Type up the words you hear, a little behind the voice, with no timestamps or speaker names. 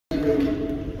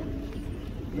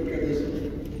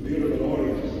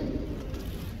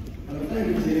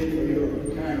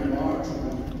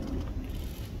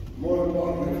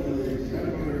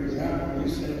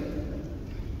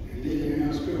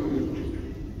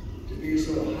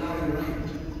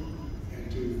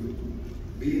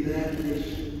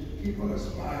people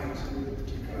aspire to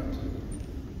come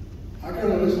to. I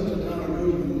gotta listen to Donna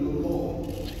Goodman a little more.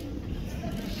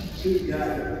 She's got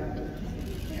it.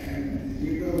 And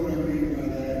you know what I mean by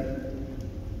that.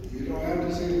 You don't have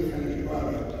to see the finished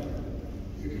product.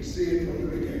 You can see it from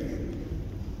the beginning.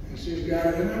 And she's got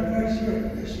it, and I'm quite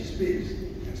certain that she speaks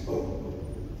and spoke.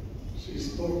 She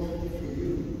spoke for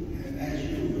you, and as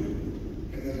you would,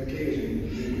 and that occasion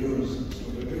is yours so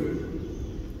to do.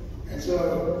 And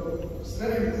so,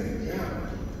 setting the example,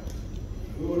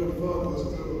 who would have thought this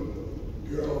little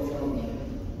girl from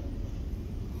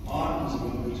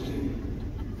Martinsville, Virginia,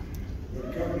 would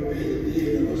come to be the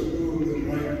dean of a school that's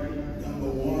ranked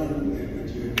 #1 in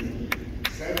Virginia,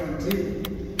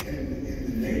 17th in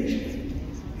the nation,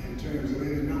 in terms of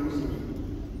any numbers of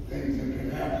things that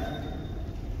can happen.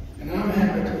 And I'm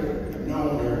happy to have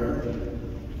known her,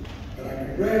 but I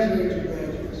congratulate you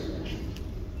graduates,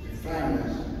 your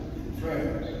families, and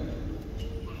friends.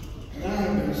 And I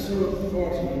have been so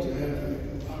fortunate to have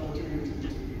the opportunity to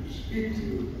speak to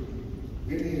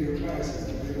many of your classes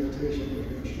at the invitation of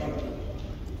your instructors.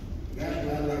 That's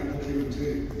what I like to give to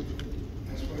you.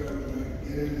 That's where when I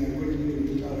get in there with you and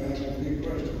you start asking me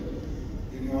questions,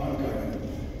 you know I'm coming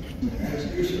to ask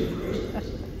you some questions.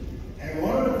 And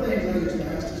one of the things I used to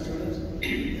ask the students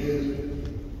is,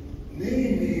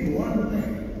 name me one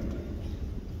thing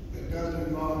that doesn't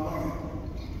involve money.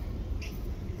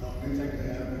 They think they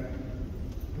have it.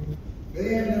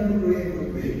 They end up agreeing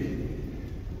with me,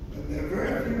 but there are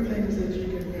very few things that you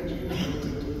can mention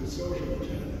relative to the social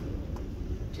agenda,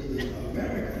 to the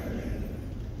American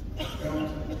agenda,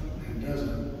 don't and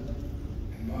doesn't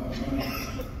involve money.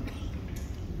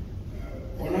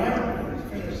 When I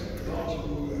finished law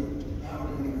school at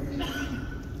Howard University,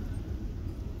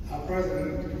 our president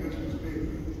of the commencement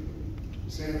speaker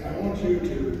said, I want you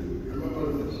to remember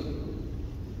this.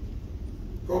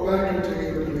 Go back into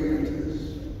your communities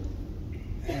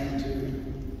and to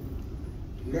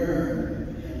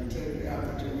learn and take the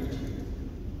opportunity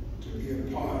to be a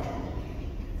part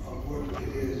of what it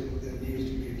is that needs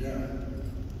to be done.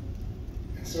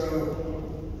 And so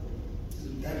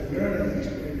that learning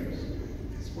experience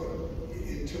is what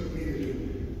it took me to do.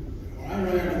 When I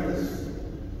ran for this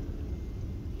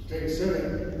state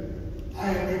senate, I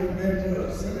had never been to a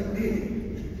senate meeting.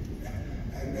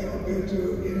 I had never been to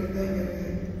anything in the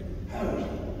House.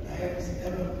 I hadn't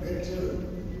ever been to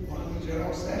one of the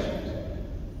general sessions.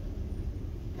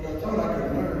 But I thought I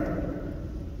could learn.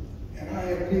 And I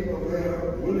had people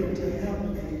there willing to help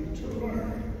me to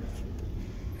learn.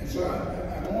 And so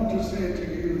I want to say to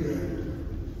you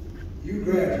that you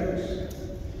graduates,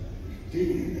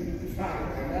 dean, and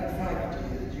faculty, and that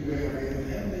faculty that you have here,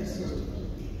 and these systems,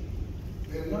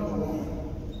 they're #1.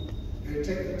 They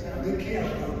take the time, they care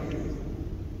about you.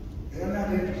 They're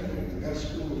not interested in the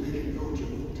best school they can go to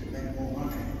make more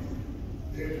money.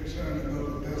 They're concerned about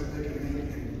the best they can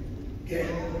make and get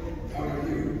out of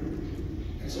you.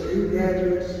 And so you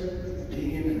graduates, the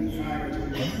dean and the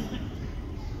faculty,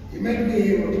 you may be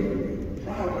able to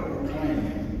proudly proclaim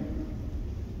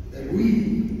that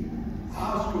we,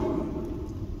 our school,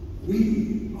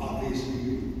 we are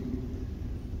VCU.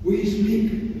 We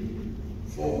speak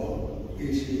for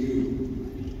VCU.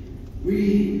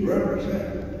 We represent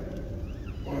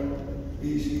what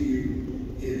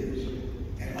VCU is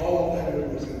and all that it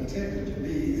was intended to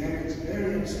be at its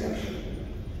very inception.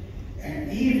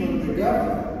 And even the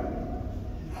governor,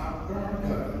 our current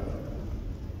governor,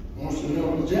 wants to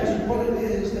know just what it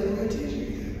is that we're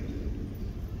teaching him.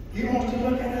 He wants to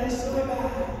look at our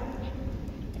syllabi.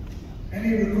 And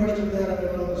he requested that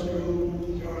of another school,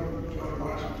 George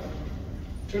Washington,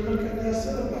 to look at their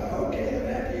syllabi. Okay, then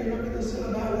after you look at the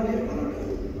syllabi, what are you going to do?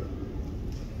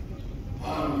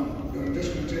 I'm going to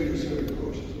discontinue certain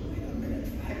courses. Wait a minute,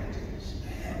 faculties,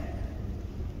 man.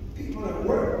 People have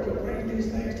worked to bring these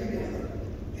things together.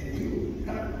 And you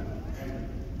come and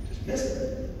dismiss it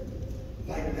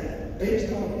like that,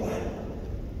 based on what?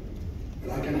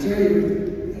 But I can tell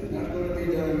you, it's not going to be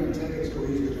done and take it so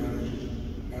easy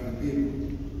by the people.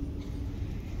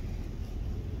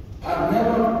 I've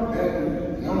never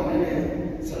been known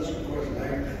any such request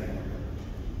like that.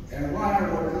 And why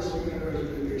would this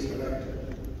university be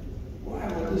selected? Why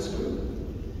would this school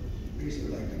be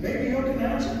selected? Maybe you can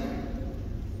answer me.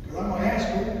 Because I'm going to ask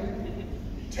you,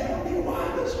 tell me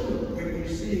why this school, when you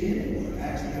see anyone,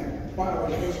 ask them, why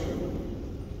was your school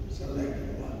selected?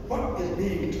 What is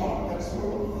being taught that's so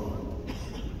wrong?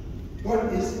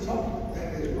 What is taught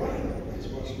that is right is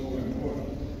what's more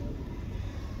important.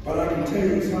 But I can tell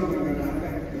you something that I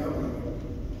think the government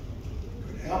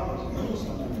could help us know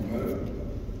something about it.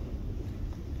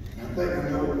 And I think I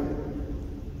know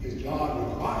his job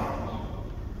requires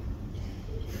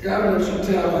government should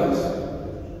tell us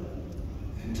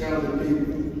and tell the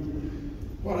people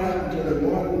what happened to the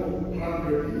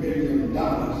 $100 million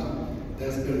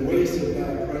that's been wasted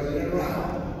by President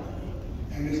Rao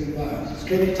and his advisors.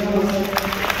 Can you tell us?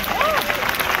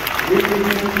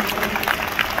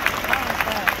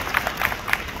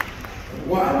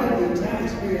 Why did the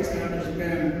taxpayers have to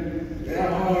spend their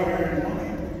hard-earned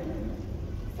money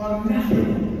for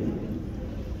nothing?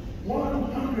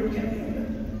 100 million.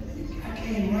 I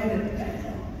can't write it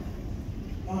down.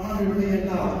 $100 million.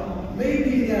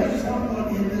 Maybe there's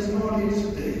someone in this audience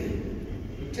today,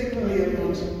 particularly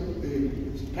amongst the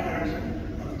parents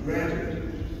of the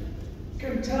graduates,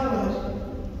 can tell us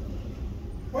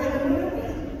where the money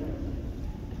went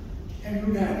and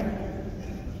who got it.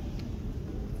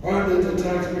 Why did the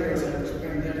taxpayers have to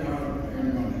spend their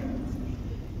hard-earned money?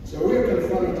 So we're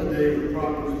confronted today with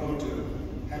problems thought to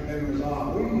have been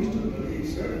resolved. We used to believe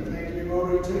certain things we've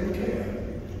already taken care of.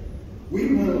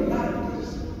 We will not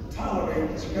tolerate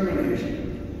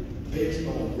discrimination based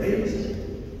on race,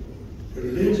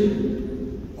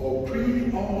 religion, or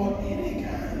creed, or any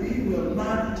kind. We will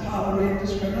not tolerate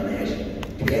discrimination,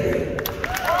 period.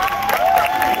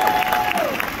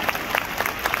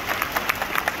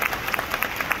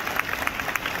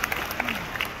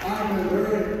 I've been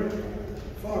very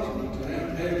fortunate to have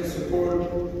had the support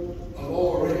of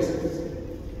all races.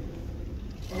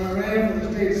 When I ran for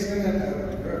the state senate, I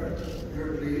was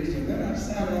very pleased, and then I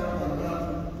sat up and run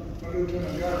for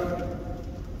lieutenant governor.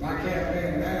 My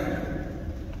campaign manager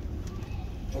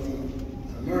was an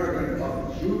American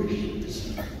of Jewish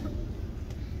descent.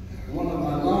 And one of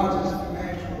my largest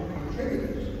financial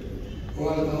contributors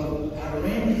was of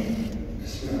Iranian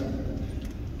descent.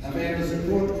 I've had the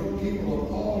support from people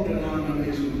of all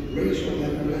denominations, racial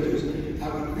and religious. I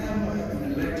would never have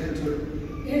been elected to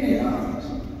any office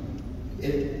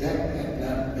if that had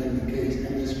not been the case.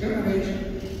 And discrimination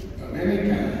of any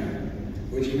kind,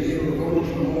 which enabled voters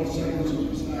from all segments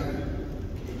of society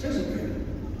to participate.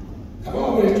 I've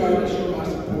always tried to show my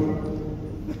support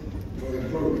for the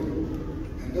program.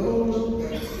 And those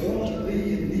that want to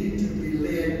lead need to be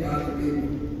led by the people.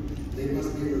 They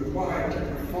must be required to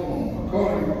perform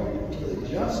according to the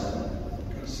just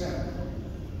consent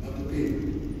of the people.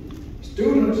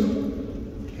 Students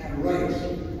have rights,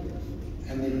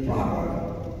 and the proper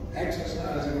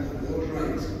exercising of those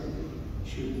rights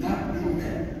should not be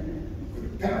met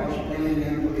with pepper spraying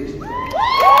and police.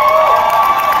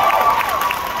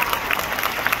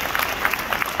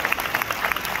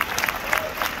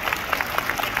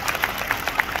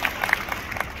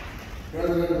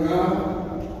 President Brown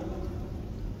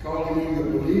calling in the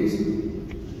police,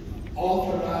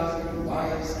 authorizing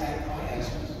violence at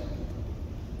classes,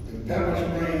 the pepper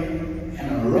spraying and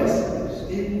arresting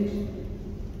students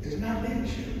is not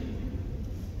leadership.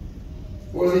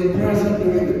 Was he present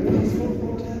during the peaceful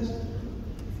protest?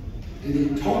 Did he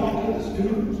talk to the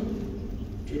students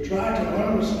to try to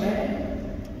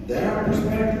understand their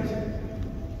perspective?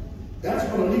 That's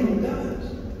what a leader does.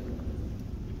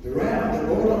 The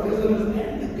Board of Visitors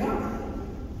and the government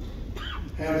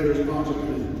have the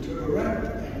responsibility to correct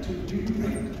and to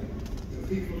direct the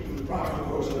people to the proper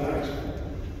course of action.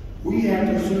 We have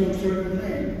to assume certain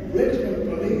things. Richmond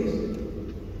police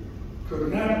could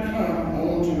not come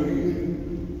onto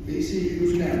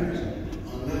VCU's campus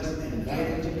unless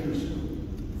invited to do so.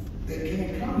 They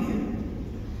can't come here.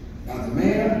 Now the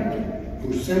mayor who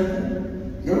sent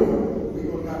them, no, we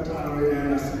will not tolerate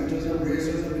anti-Semitism,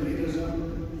 racism, elitism,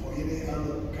 or any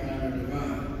other kind of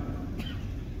divide.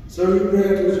 So you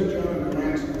graduates who joined the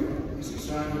ranks of Mr.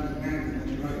 Simon demanded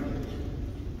what's right,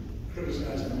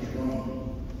 criticizing what's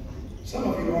wrong. Some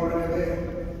of you are already there.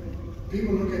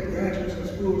 People look at graduates in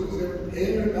schools as if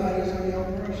everybody's a young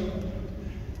person.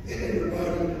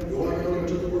 Everybody going out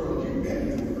into the world. You've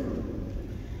been in the world.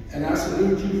 And I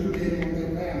salute you for being in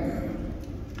that vanguard.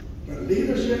 But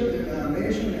leadership in our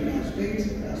nation, in our states,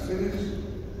 in our cities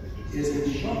is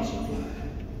in short supply.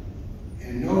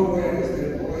 And nowhere is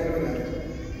there more evident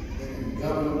than in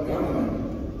government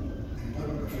and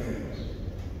public affairs.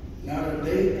 Not a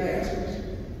day passes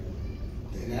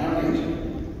in our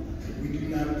nation that we do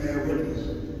not bear witness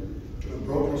to a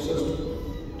broken system.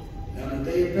 Not a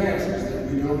day passes that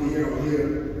we don't hear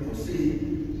or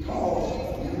see calls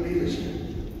for new leadership.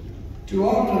 Too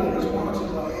often the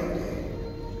responses are empty.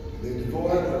 They're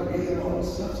devoid of real or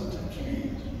substantive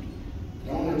change.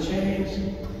 The only change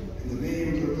in the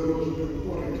names of those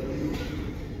purporting to lead.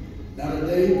 Not a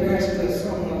day passes that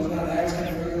someone is not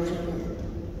asking for your support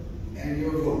and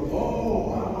your vote.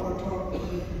 Oh, I want to talk to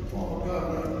the former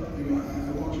governor.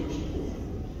 I want your support.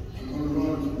 I'm going to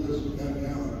run for this, that, and the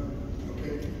other.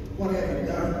 Okay? What have you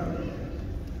done?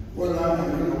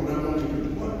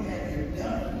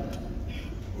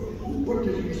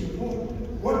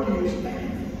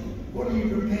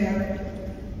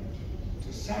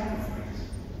 sacrifice,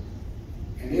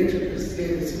 and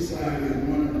educated society is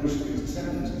one in which the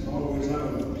acceptance is always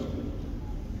uppermost.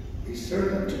 Be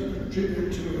certain to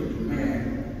contribute to and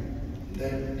demand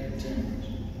that continues.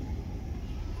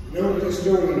 You know, the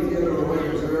historian Theodore Way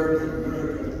observed that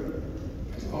America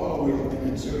has always been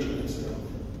in search of itself.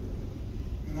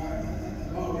 And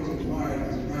I've always admired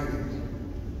his writings,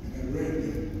 and I've read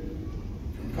them.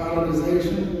 From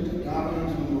colonization to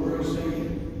dominance on the world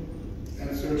scene,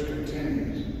 that search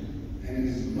continues, and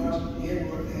is as much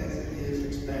inward as it is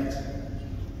expansive.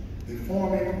 The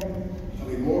forming of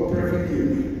a more perfect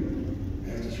union,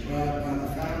 as described by the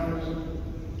founders,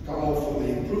 called for the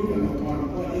improvement upon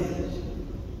what is,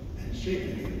 and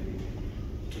shaping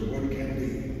it to what can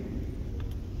be.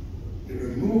 The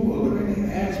removal of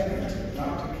any aspects of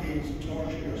Dr. King's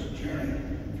tortuous journey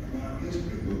from our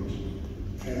history books,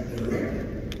 as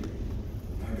directed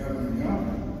by Governor Young,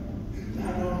 is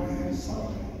not only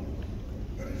insulting,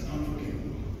 but it's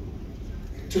unforgivable.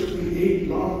 It took me 8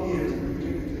 long years in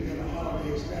Virginia to get a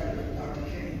holiday established with Dr.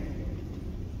 King,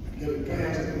 and get it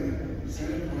passed in the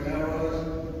Senate where I was,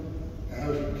 the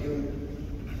House would kill it,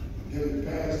 and get it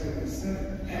passed in the Senate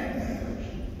and the House,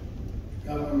 the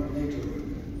government would veto it.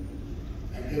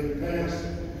 I get it passed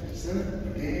in the Senate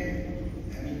again,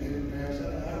 and get it passed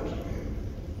out of the House again.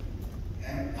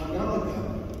 And another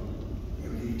government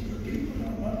would veto it. People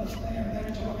don't understand that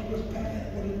torturous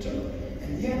path, what it took.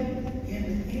 And yet, in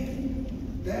the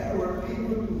end, there were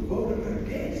people who voted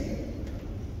against it,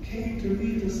 came to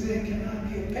me to say, can I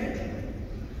be a patron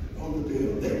on the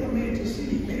bill? They were made to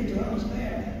see, made to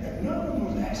understand that no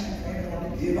one was asking for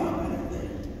anyone to give up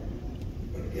anything,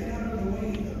 but get out of the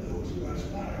way of those who are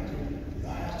aspiring to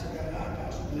rise to that high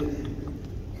possibility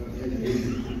of the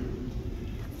individual.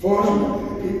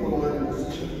 Fortunately, the people are in a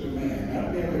position to demand,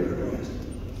 not merely request,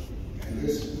 and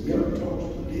this milk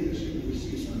toast of leadership we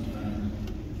see sometimes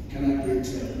cannot be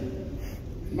accepted.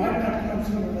 It might not come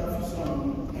soon enough for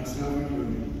some, myself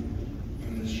included,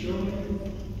 but as surely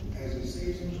as the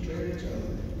seasons trade each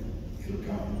other, it'll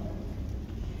come.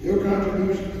 Your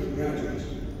contributions as graduates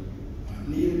are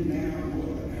needed now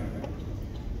more than ever.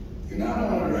 You not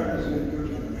only represent your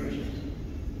generations,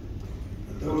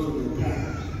 but those of your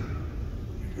parents,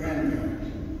 your grandparents,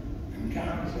 and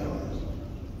countless others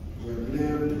who have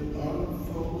lived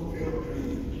unfulfilled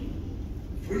dreams.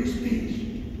 Free speech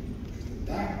is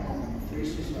the backbone of a free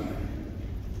society,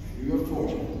 and you are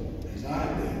fortunate, as I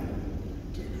have been,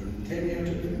 to continue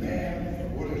to demand for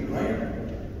what is right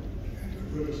and to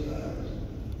criticize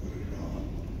what is wrong.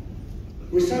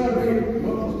 We celebrate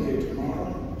Mother's Day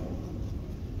tomorrow.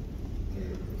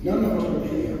 None of us would be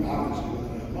here, obviously,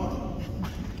 without our mother.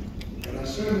 But I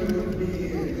certainly wouldn't be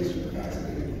here in this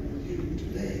capacity with you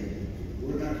today if it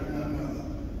were not for my mother.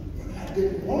 When I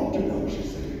didn't want to go, she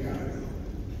said, you got to